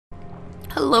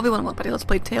Hello everyone, welcome to Let's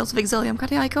Play Tales of Xillia. I'm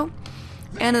Aiko,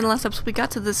 and in the last episode we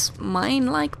got to this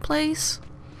mine-like place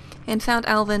and found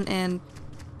Alvin and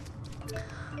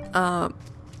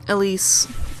Elize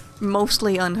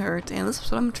mostly unhurt, and this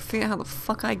episode I'm trying to figure out how the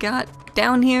fuck I got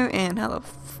down here and how the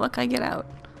fuck I get out.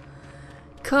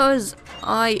 Cause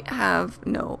I have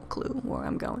no clue where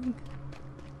I'm going.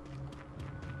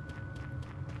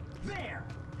 There.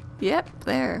 Yep,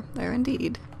 there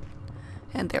indeed.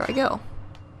 And there I go.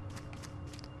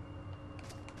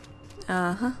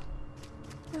 Uh-huh.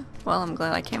 Yeah. Well, I'm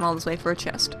glad I came all this way for a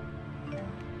chest.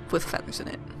 With feathers in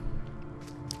it.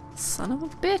 Son of a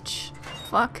bitch.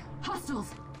 Fuck.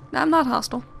 Hostiles. No, I'm not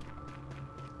hostile.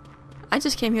 I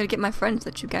just came here to get my friends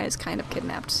that you guys kind of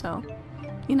kidnapped, so...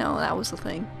 You know, that was the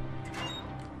thing.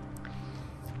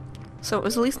 So,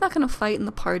 is Elize not gonna fight in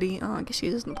the party? Oh, I guess she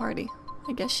is in the party.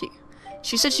 I guess she...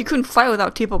 She said she couldn't fight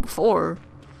without Tipo before.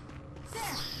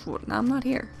 Now I'm not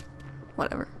here.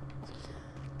 Whatever.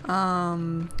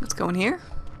 Let's go in here.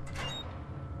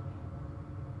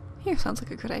 Here sounds like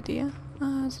a good idea.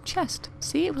 It's a chest.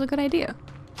 See, it was a good idea.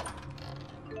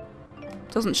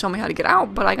 Doesn't show me how to get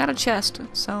out, but I got a chest,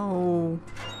 so...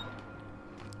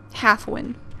 Half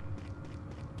win.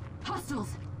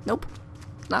 Hostiles. Nope.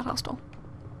 Not hostile.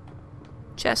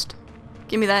 Chest.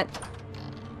 Give me that.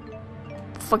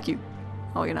 Fuck you.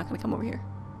 Oh, you're not gonna come over here.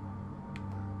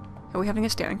 Are we having a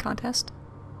staring contest?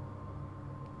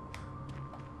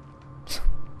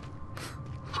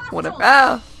 Whatever.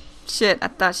 Ah! Shit, I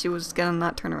thought she was gonna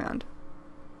not turn around.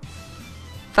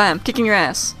 Fine, I'm kicking your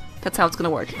ass. That's how it's gonna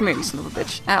work. Come here, you son of a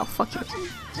bitch. Ow, fuck you.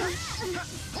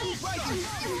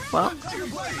 Well,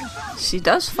 she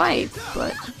does fight,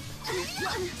 but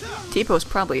Tipo's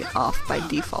probably off by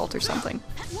default or something.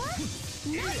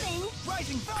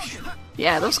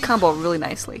 Yeah, those combo really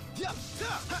nicely.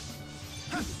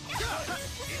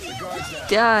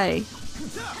 Die.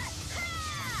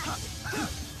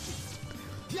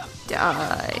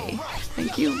 Die.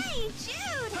 Thank you.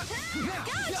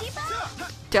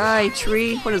 Die,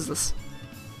 tree. What is this?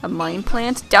 A mine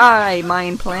plant? Die,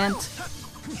 mine plant.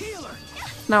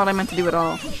 Not what I meant to do at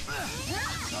all.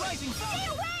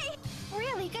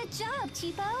 Really good job,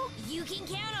 Tipo. You can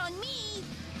count on me.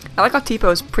 I like how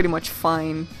Tipo is pretty much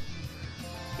fine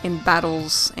in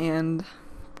battles and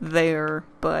there,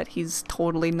 but he's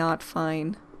totally not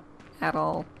fine at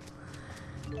all.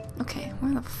 Okay,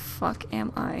 where the fuck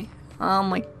am I? Oh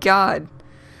my god.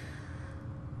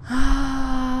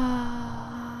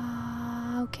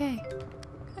 Okay.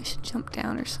 I should jump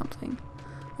down or something.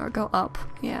 Or go up.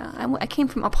 Yeah, I came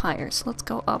from up higher, so let's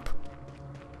go up.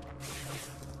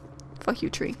 Fuck you,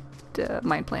 tree.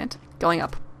 Mine plant. Going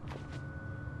up.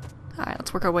 Alright,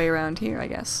 let's work our way around here, I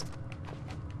guess.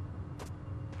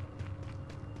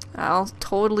 I'll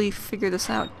totally figure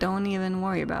this out. Don't even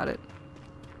worry about it.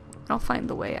 I'll find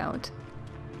the way out.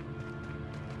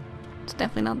 It's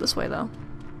definitely not this way, though.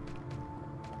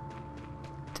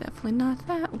 Definitely not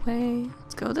that way.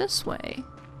 Let's go this way.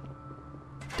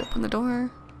 Open the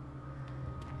door.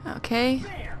 Okay.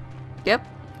 Yep.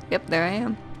 Yep, there I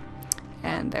am.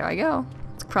 And there I go.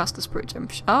 Let's cross this bridge.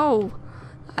 Oh!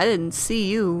 I didn't see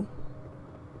you.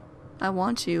 I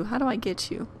want you. How do I get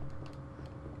you?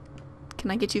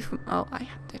 Can I get you from... Oh,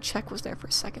 the check was there for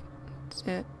a second.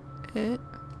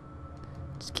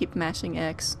 Just keep mashing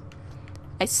X.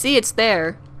 I see it's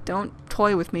there. Don't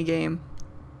toy with me, game.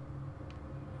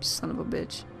 Son of a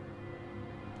bitch.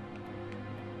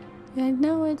 I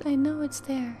know it's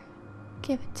there.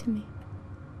 Give it to me.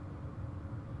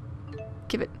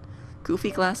 Give it.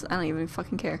 Goofy glasses? I don't even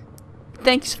fucking care.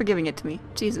 Thanks for giving it to me.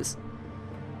 Jesus.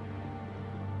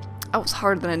 Oh, it was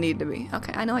harder than I needed to be.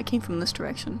 Okay, I know I came from this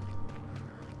direction.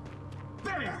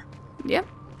 There. Yep.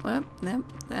 Well, yep,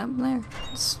 there.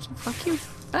 Fuck you.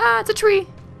 Ah, it's a tree!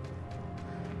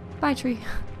 Bye, tree.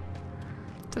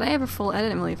 Did I ever I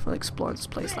didn't really fully explore this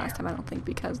place last time, I don't think,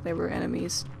 because they were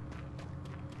enemies.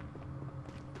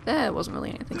 It wasn't really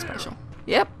anything special.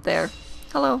 Yep, there.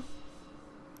 Hello.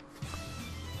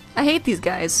 I hate these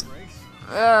guys.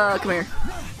 Come here.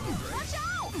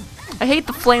 I hate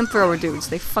the flamethrower dudes.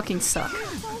 They fucking suck.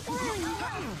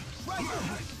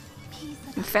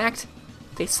 In fact,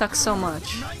 they suck so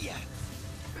much.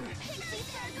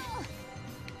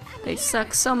 They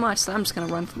suck so much that I'm just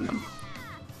gonna run from them.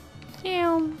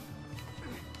 Damn.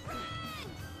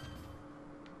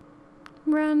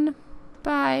 Run.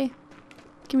 Bye.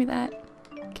 Give me that.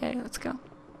 Okay, let's go.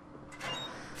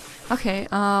 Okay,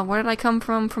 where did I come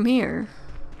from here?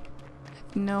 I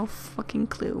have no fucking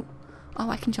clue. Oh,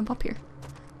 I can jump up here.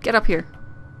 Get up here.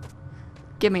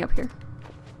 Get me up here.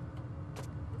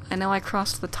 I know I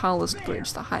crossed the tallest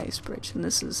bridge, the highest bridge, and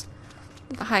this is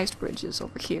the highest bridge is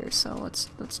over here, so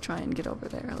let's try and get over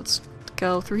there. Let's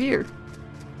go through here.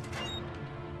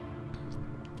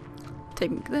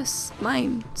 Take this.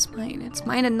 Mine. It's mine. It's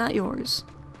mine and not yours.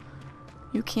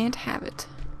 You can't have it.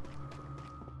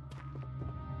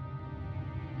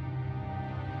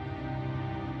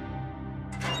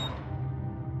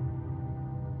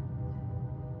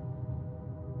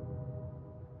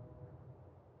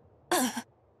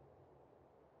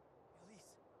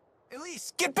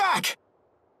 Elize, get back!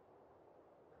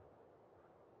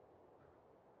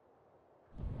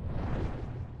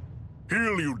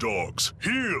 Heal, you dogs!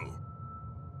 Heal!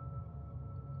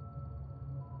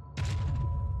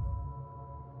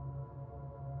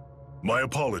 My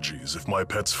apologies if my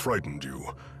pets frightened you.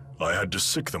 I had to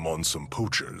sick them on some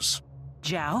poachers.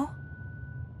 Zhao?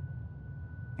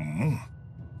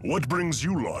 What brings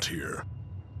you lot here?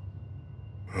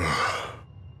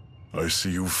 I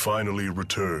see you finally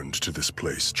returned to this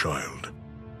place, child.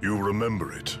 You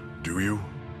remember it, do you?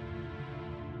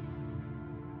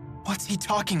 What's he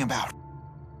talking about?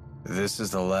 This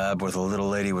is the lab where the little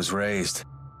lady was raised.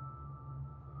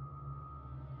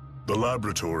 The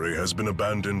laboratory has been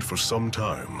abandoned for some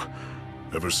time,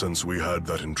 ever since we had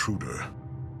that intruder.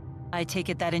 I take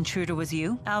it that intruder was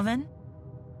you, Alvin?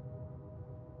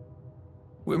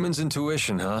 Women's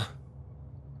intuition, huh?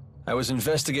 I was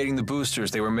investigating the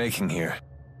boosters they were making here.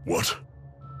 What?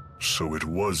 So it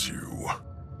was you.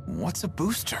 What's a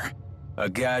booster? A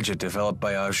gadget developed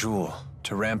by Jude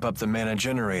to ramp up the mana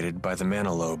generated by the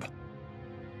mana lobe.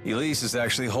 Elize is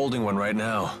actually holding one right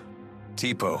now.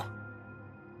 Tipo.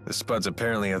 The Spud's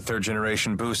apparently a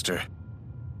third-generation booster.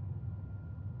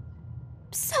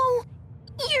 So,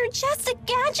 you're just a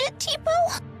gadget,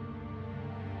 Tipo?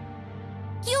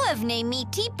 You have named me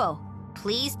Tipo.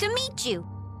 Pleased to meet you.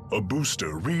 A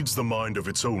booster reads the mind of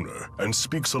its owner and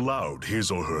speaks aloud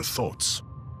his or her thoughts.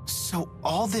 So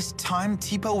all this time,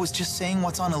 Tipo was just saying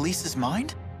what's on Elise's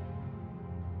mind?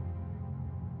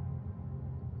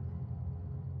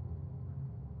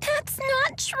 That's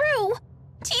not true.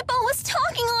 Tipo was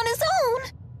talking on his own.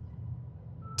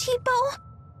 Tipo,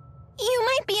 you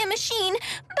might be a machine,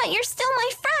 but you're still my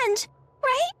friend,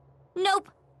 right? Nope.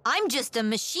 I'm just a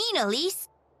machine, Elize.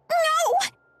 No!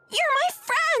 You're my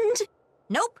friend!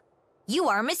 Nope. You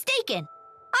are mistaken.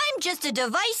 I'm just a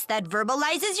device that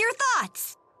verbalizes your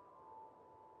thoughts.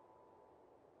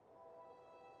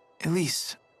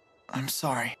 Elize, I'm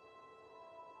sorry.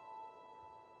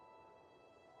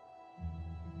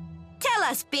 Tell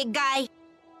us, big guy.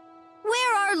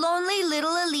 Where are lonely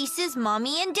little Elise's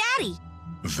mommy and daddy?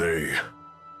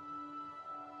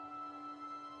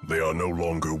 They are no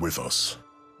longer with us.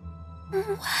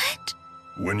 What?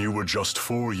 When you were just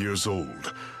 4 years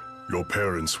old, your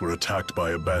parents were attacked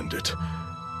by a bandit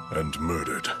and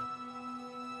murdered.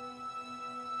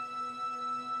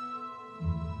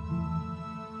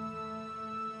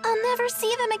 I'll never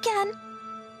see them again.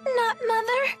 Not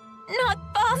mother, not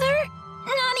father,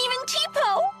 not even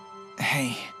Tipo.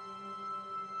 Hey.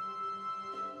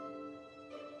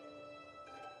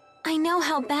 I know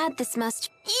how bad this must.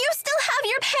 You still have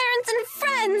your parents and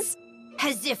friends!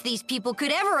 As if these people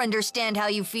could ever understand how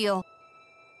you feel.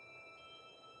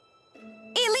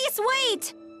 Elize,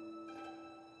 wait!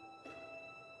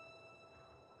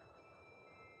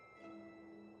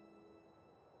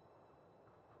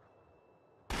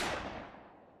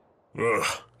 Ugh,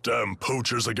 damn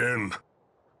poachers again.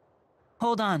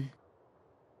 Hold on.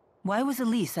 Why was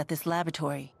Elize at this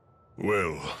laboratory?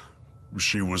 Well,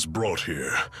 she was brought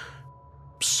here.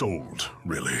 Sold,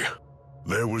 really.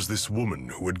 There was this woman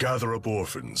who would gather up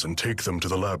orphans and take them to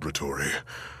the laboratory.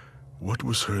 What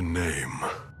was her name?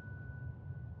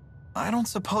 I don't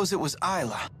suppose it was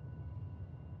Isla.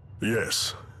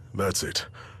 Yes, that's it.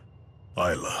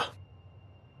 Isla.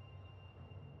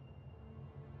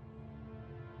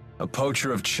 A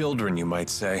poacher of children, you might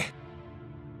say.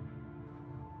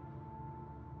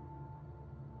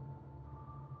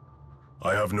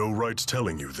 I have no right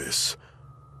telling you this,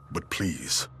 but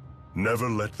please, never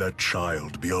let that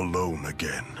child be alone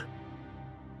again.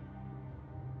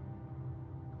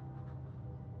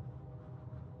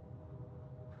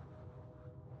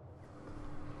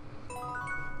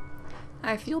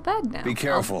 I feel bad now. Be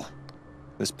careful.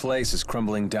 This place is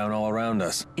crumbling down all around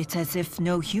us. It's as if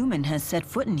no human has set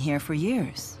foot in here for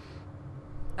years.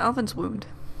 Alvin's wound.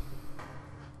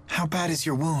 How bad is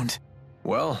your wound?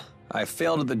 Well, I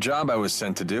failed at the job I was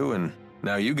sent to do, and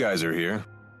now you guys are here.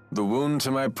 The wound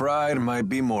to my pride might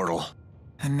be mortal.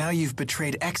 And now you've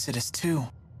betrayed Exodus too.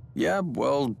 Yeah,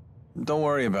 well, don't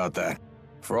worry about that.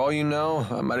 For all you know,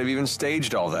 I might have even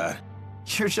staged all that.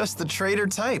 You're just the traitor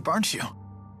type, aren't you?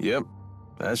 Yep,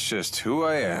 that's just who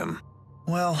I am.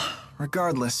 Well,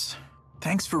 regardless,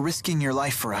 thanks for risking your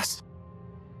life for us.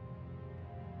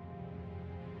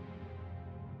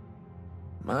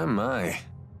 My.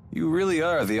 You really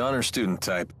are the honor student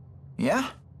type. Yeah,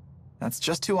 that's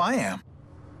just who I am.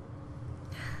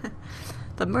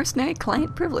 The mercenary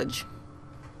client privilege.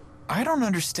 I don't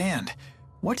understand.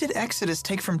 What did Exodus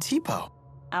take from Tipo?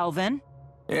 Alvin?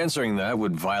 Answering that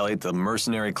would violate the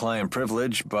mercenary client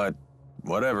privilege, but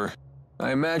whatever.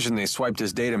 I imagine they swiped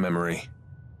his data memory.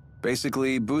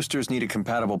 Basically, boosters need a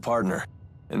compatible partner,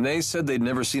 and they said they'd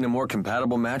never seen a more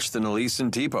compatible match than Elize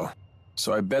and Tipo.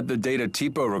 So I bet the data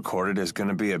Tipo recorded is going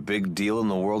to be a big deal in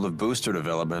the world of booster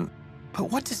development.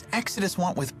 But what does Exodus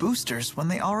want with boosters when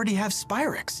they already have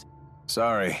Spyrix?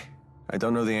 Sorry, I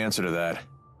don't know the answer to that.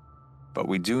 But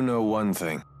we do know one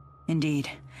thing. Indeed.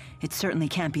 It certainly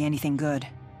can't be anything good.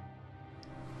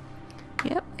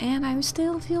 Yep, and I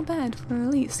still feel bad for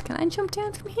Elize. Can I jump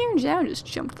down from here? Zhao just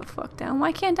jumped the fuck down.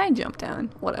 Why can't I jump down?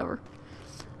 Whatever.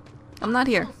 I'm not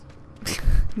here.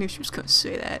 Knew she was gonna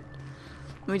say that.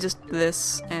 Let me just do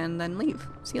this and then leave.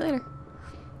 See you later.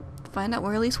 Find out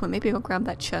where Elize went. Maybe go grab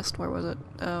that chest. Where was it?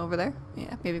 Over there?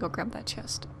 Yeah, maybe go grab that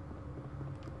chest.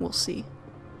 We'll see.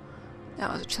 Oh,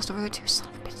 there's a chest over there too. Son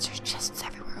of a bitch, there's chests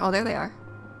everywhere. Oh, there they are.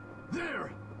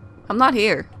 There! I'm not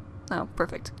here. Oh,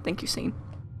 perfect. Thank you, Scene.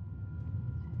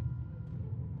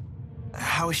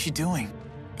 How is she doing?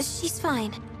 She's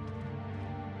fine.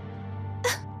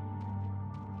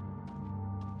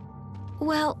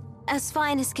 Well, as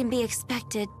fine as can be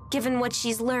expected, given what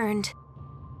she's learned.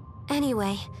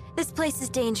 Anyway, this place is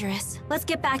dangerous. Let's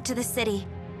get back to the city.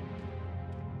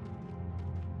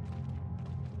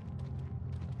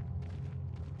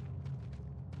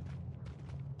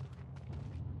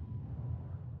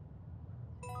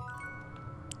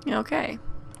 Okay.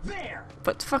 There!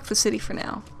 But fuck the city for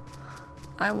now.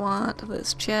 I want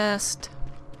this chest.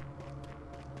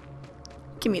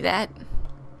 Give me that.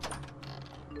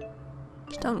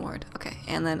 Stone ward. Okay,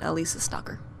 and then Elize's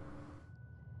stalker.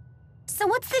 So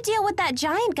what's the deal with that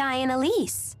giant guy in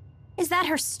Elize? Is that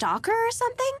her stalker or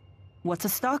something? What's a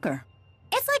stalker?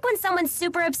 It's like when someone's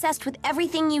super obsessed with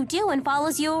everything you do and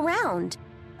follows you around.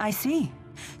 I see.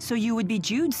 So you would be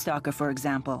Jude's stalker, for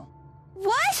example.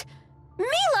 What?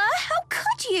 Milla, how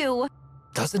could you?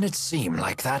 Doesn't it seem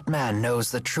like that man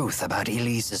knows the truth about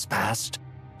Elize's past?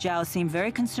 Zhao seemed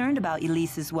very concerned about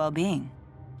Elise's well-being,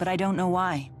 but I don't know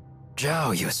why.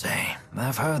 Zhao, you say?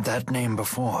 I've heard that name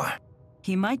before.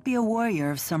 He might be a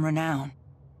warrior of some renown.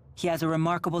 He has a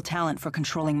remarkable talent for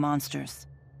controlling monsters.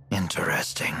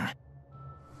 Interesting.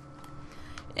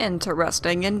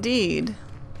 Interesting indeed.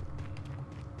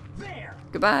 There!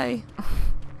 Goodbye.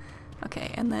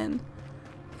 Okay, and then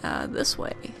this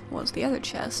way was the other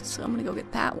chest, so I'm gonna go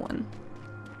get that one.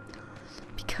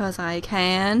 Because I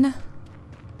can.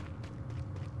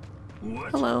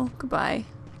 What? Hello, goodbye.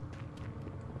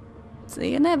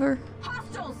 See you never.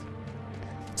 Hostiles!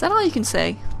 Is that all you can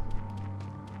say?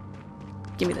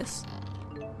 Give me this.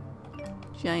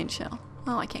 Giant shell.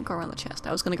 Oh, I can't go around the chest.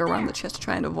 I was gonna go around the chest to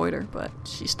try and avoid her, but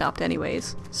she stopped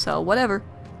anyways. So, whatever.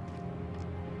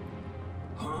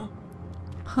 Huh?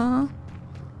 Huh?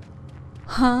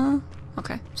 Huh?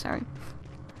 Okay, sorry.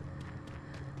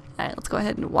 Alright, let's go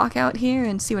ahead and walk out here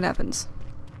and see what happens.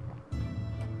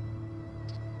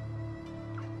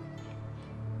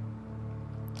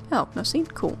 Oh, no scene?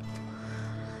 Cool.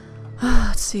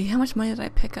 Let's see, how much money did I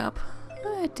pick up?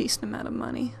 A decent amount of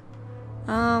money.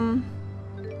 Can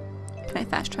I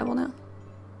fast travel now?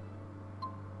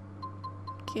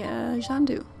 Yeah,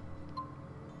 Jandu.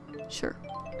 Sure.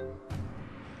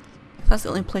 If that's the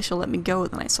only place she'll let me go,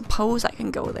 then I suppose I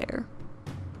can go there.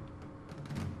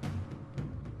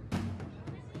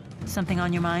 Something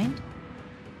on your mind?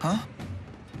 Huh?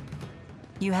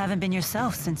 You haven't been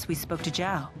yourself since we spoke to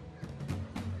Zhao.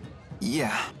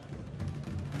 Yeah.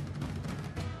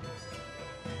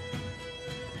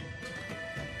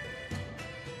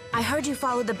 I heard you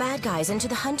followed the bad guys into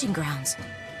the hunting grounds.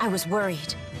 I was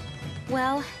worried.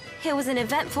 Well, it was an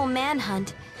eventful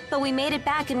manhunt, but we made it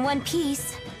back in one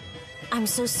piece. I'm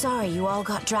so sorry you all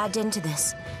got dragged into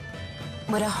this.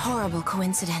 What a horrible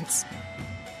coincidence.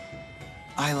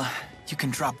 Isla, you can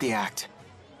drop the act.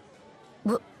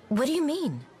 What do you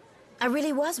mean? I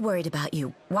really was worried about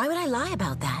you. Why would I lie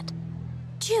about that?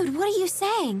 Jude, what are you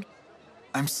saying?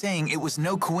 I'm saying it was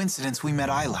no coincidence we met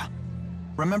Isla.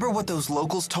 Remember what those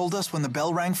locals told us when the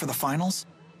bell rang for the finals?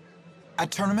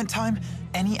 At tournament time,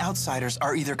 any outsiders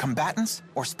are either combatants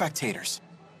or spectators.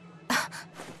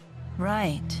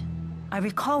 Right. I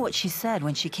recall what she said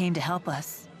when she came to help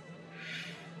us.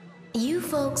 You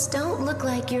folks don't look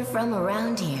like you're from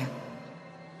around here.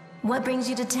 What brings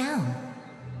you to town?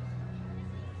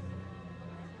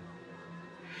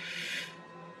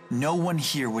 No one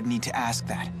here would need to ask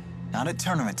that. Not at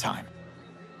tournament time.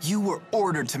 You were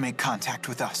ordered to make contact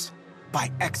with us. By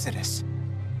Exodus.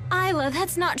 Isla,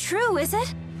 that's not true, is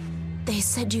it? They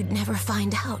said you'd never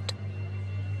find out.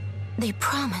 They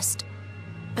promised,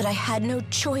 but I had no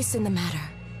choice in the matter.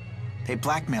 They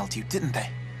blackmailed you, didn't they?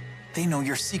 They know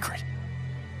your secret.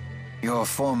 Your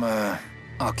former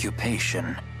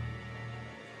occupation.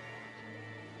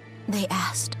 They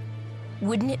asked,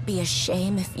 wouldn't it be a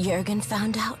shame if Jurgen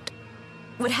found out?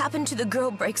 What happened to the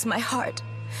girl breaks my heart.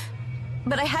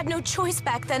 But I had no choice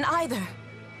back then either.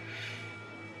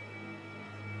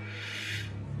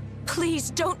 Please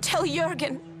don't tell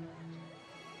Jurgen.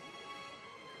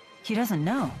 He doesn't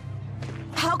know.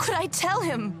 How could I tell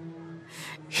him?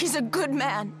 He's a good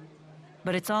man.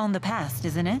 But it's all in the past,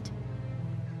 isn't it?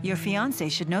 Your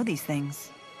fiancé should know these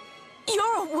things.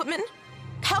 You're a woman.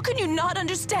 How can you not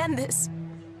understand this?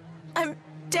 I'm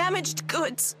damaged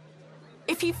goods.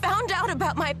 If he found out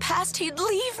about my past, he'd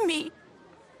leave me.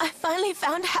 I finally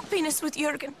found happiness with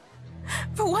Jurgen.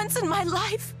 For once in my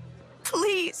life.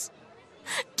 Please.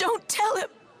 Don't tell him.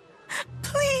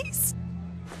 Please.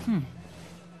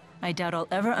 I doubt I'll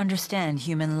ever understand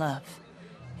human love.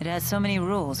 It has so many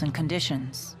rules and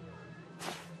conditions.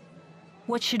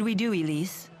 What should we do,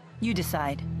 Elize? You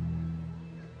decide.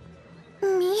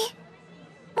 Me?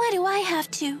 Why do I have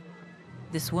to?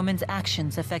 This woman's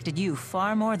actions affected you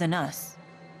far more than us.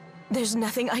 There's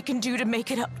nothing I can do to make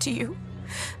it up to you.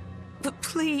 But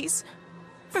please,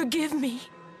 forgive me.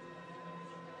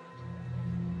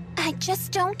 I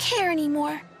just don't care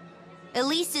anymore.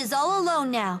 Elize is all alone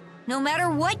now, no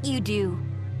matter what you do.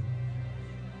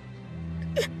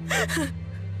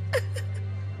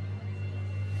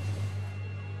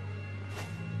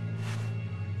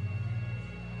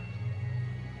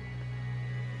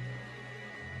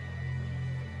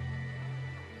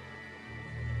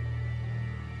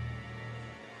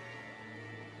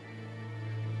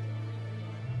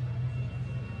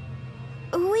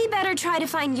 We better try to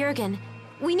find Jurgen.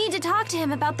 We need to talk to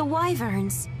him about the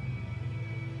wyverns.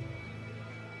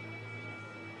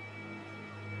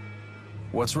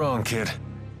 What's wrong, kid?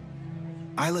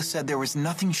 Isla said there was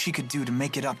nothing she could do to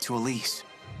make it up to Elize.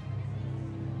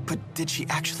 But did she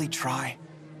actually try?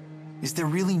 Is there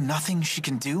really nothing she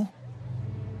can do?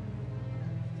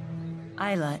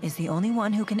 Isla is the only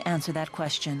one who can answer that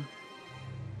question.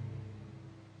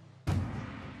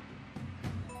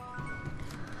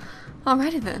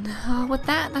 Alrighty then, with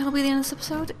that'll be the end of this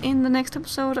episode. In the next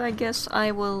episode, I guess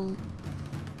I will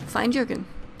find Jurgen.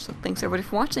 So thanks everybody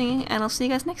for watching, and I'll see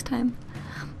you guys next time.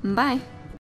 Bye!